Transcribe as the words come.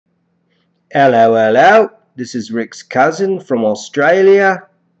Hello, hello. This is Rick's cousin from Australia.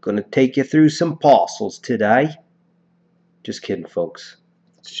 Gonna take you through some parcels today. Just kidding, folks.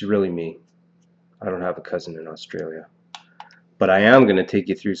 It's really me. I don't have a cousin in Australia. But I am gonna take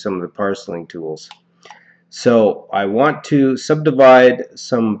you through some of the parceling tools. So I want to subdivide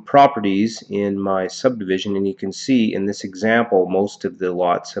some properties in my subdivision, and you can see in this example most of the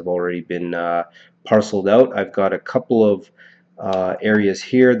lots have already been parceled out. I've got a couple of areas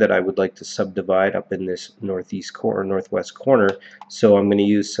here that I would like to subdivide up in this northeast corner, northwest corner. So I'm going to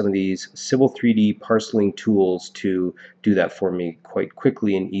use some of these Civil 3D parceling tools to do that for me quite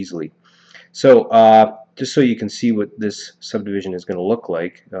quickly and easily. So just so you can see what this subdivision is going to look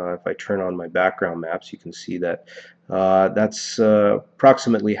like, if I turn on my background maps, you can see that that's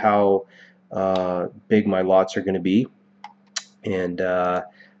approximately how big my lots are going to be, and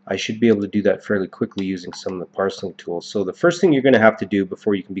I should be able to do that fairly quickly using some of the parceling tools. So the first thing you're going to have to do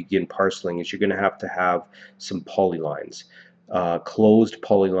before you can begin parceling is you're going to have some polylines. Closed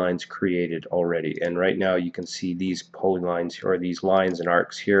polylines created already, and right now you can see these polylines, or these lines and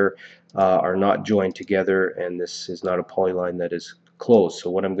arcs here, are not joined together, and this is not a polyline that is closed. So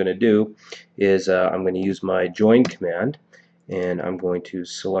what I'm going to do is I'm going to use my join command, and I'm going to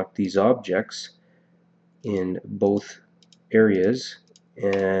select these objects in both areas,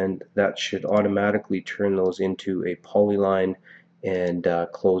 and that should automatically turn those into a polyline and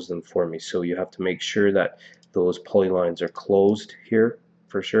close them for me. So you have to make sure that those polylines are closed here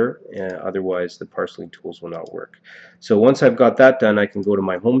for sure, otherwise the parceling tools will not work. So once I've got that done, I can go to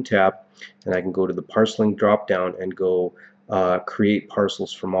my home tab and I can go to the parceling drop down and go create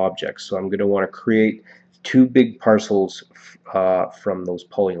parcels from objects. So I'm going to want to create two big parcels from those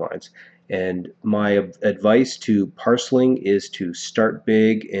polylines. And my advice to parceling is to start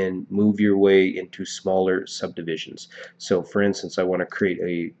big and move your way into smaller subdivisions. So for instance, I want to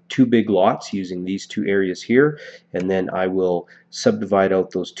create two big lots using these two areas here, and then I will subdivide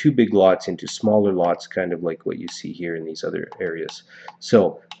out those two big lots into smaller lots, kind of like what you see here in these other areas.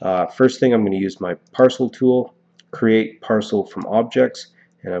 So first thing, I'm going to use my parcel tool, create parcel from objects,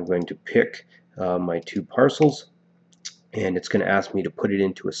 and I'm going to pick my two parcels, and it's going to ask me to put it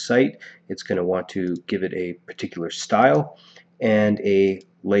into a site. It's going to want to give it a particular style and a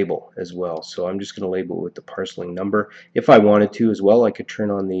label as well. So I'm just going to label it with the parceling number. If I wanted to as well, I could turn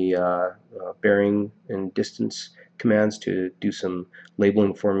on the bearing and distance commands to do some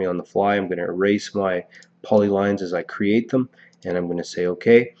labeling for me on the fly. I'm going to erase my polylines as I create them, and I'm going to say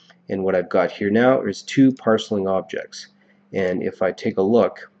OK. And what I've got here now is two parceling objects. And if I take a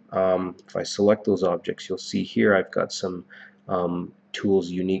look, if I select those objects, you'll see here I've got some tools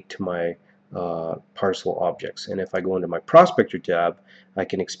unique to my parcel objects. And if I go into my Prospector tab, I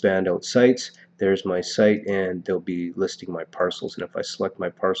can expand out sites. There's my site, and they'll be listing my parcels. And if I select my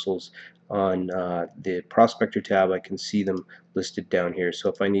parcels on the Prospector tab, I can see them listed down here. So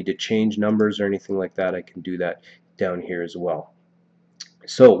if I need to change numbers or anything like that, I can do that down here as well.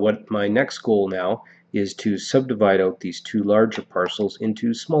 So what my next goal now is to subdivide out these two larger parcels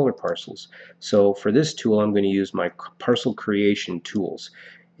into smaller parcels. So for this tool, I'm going to use my parcel creation tools,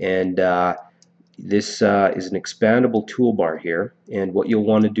 and this is an expandable toolbar here, and what you'll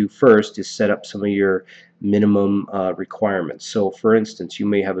want to do first is set up some of your minimum requirements. So for instance, you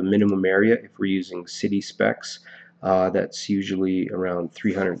may have a minimum area. If we're using city specs, that's usually around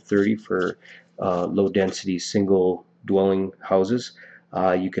 330 for low density single dwelling houses.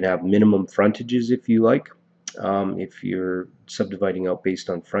 You can have minimum frontages if you like. If you're subdividing out based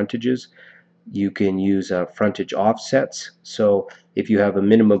on frontages, you can use frontage offsets. So if you have a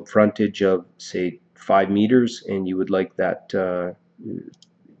minimum frontage of say 5 meters and you would like that to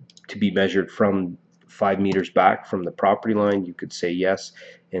be measured from 5 meters back from the property line, you could say yes,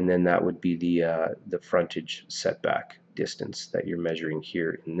 and then that would be the frontage setback distance that you're measuring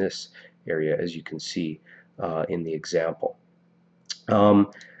here in this area, as you can see in the example.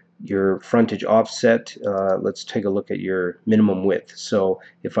 Your frontage offset, let's take a look at your minimum width. So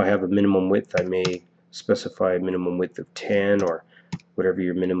if I have a minimum width, I may specify a minimum width of 10 or whatever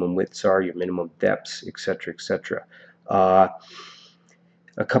your minimum widths are, your minimum depths, etc., etc.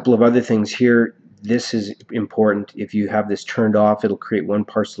 A couple of other things here. This is important. If you have this turned off, it'll create one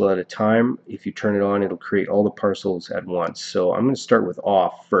parcel at a time. If you turn it on, it'll create all the parcels at once. So I'm going to start with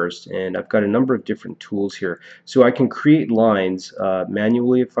off first, and I've got a number of different tools here. So I can create lines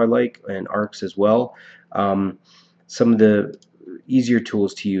manually if I like, and arcs as well. Some of the easier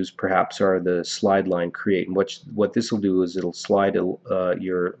tools to use perhaps are the slide line create, and what this will do is it'll slide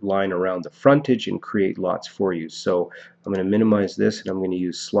your line around the frontage and create lots for you. So I'm going to minimize this, and I'm going to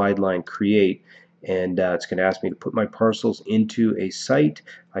use slide line create, and it's going to ask me to put my parcels into a site.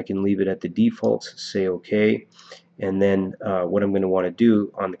 I can leave it at the defaults, say OK, and then what I'm going to want to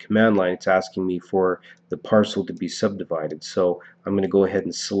do on the command line, it's asking me for the parcel to be subdivided. So I'm going to go ahead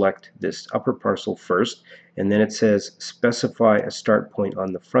and select this upper parcel first, and then it says specify a start point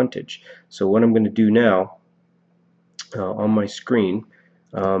on the frontage. So what I'm going to do now on my screen,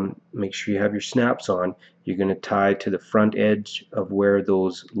 make sure you have your snaps on. You're going to tie to the front edge of where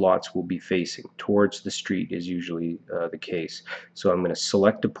those lots will be facing. Towards the street is usually the case. So I'm going to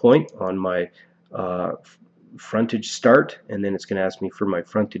select a point on my frontage start, and then it's going to ask me for my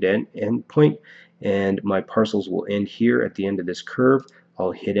frontage end point, and my parcels will end here at the end of this curve.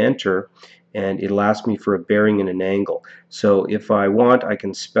 I'll hit enter, and it'll ask me for a bearing and an angle. So if I want, I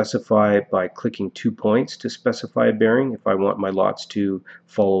can specify by clicking 2 points to specify a bearing. If I want my lots to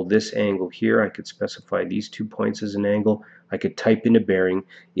follow this angle here, I could specify these 2 points as an angle. I could type in a bearing.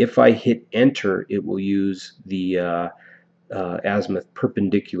 If I hit enter, it will use the azimuth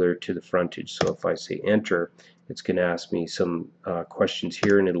perpendicular to the frontage. So if I say enter, it's going to ask me some questions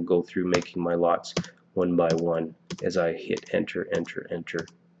here, and it'll go through making my lots one by one as I hit enter, enter, enter,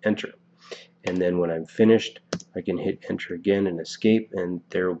 enter. And then when I'm finished, I can hit enter again and escape, and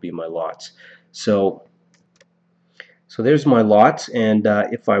there will be my lots. So there's my lots, and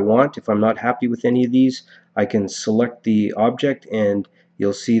if I'm not happy with any of these, I can select the object, and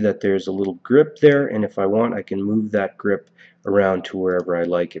you'll see that there's a little grip there, and if I want, I can move that grip around to wherever I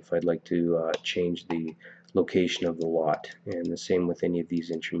like if I'd like to change the location of the lot. And the same with any of these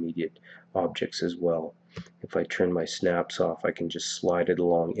intermediate objects as well. If I turn my snaps off, I can just slide it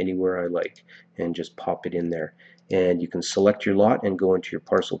along anywhere I like and just pop it in there. And you can select your lot and go into your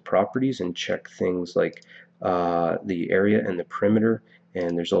parcel properties and check things like the area and the perimeter,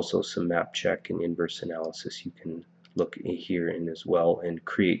 and there's also some map check and inverse analysis you can look here in as well, and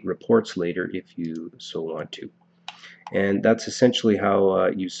create reports later if you so want to. And that's essentially how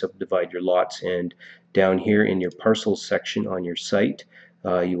you subdivide your lots. And down here in your parcels section on your site,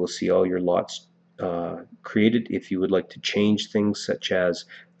 you will see all your lots created. If you would like to change things such as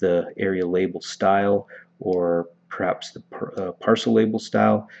the area label style or perhaps the parcel label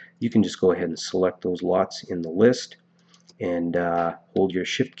style, you can just go ahead and select those lots in the list and hold your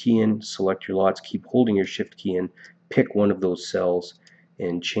shift key in, select your lots, keep holding your shift key in, pick one of those cells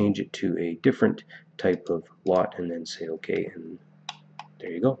and change it to a different type of lot, and then say OK, and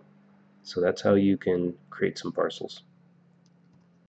there you go. So that's how you can create some parcels.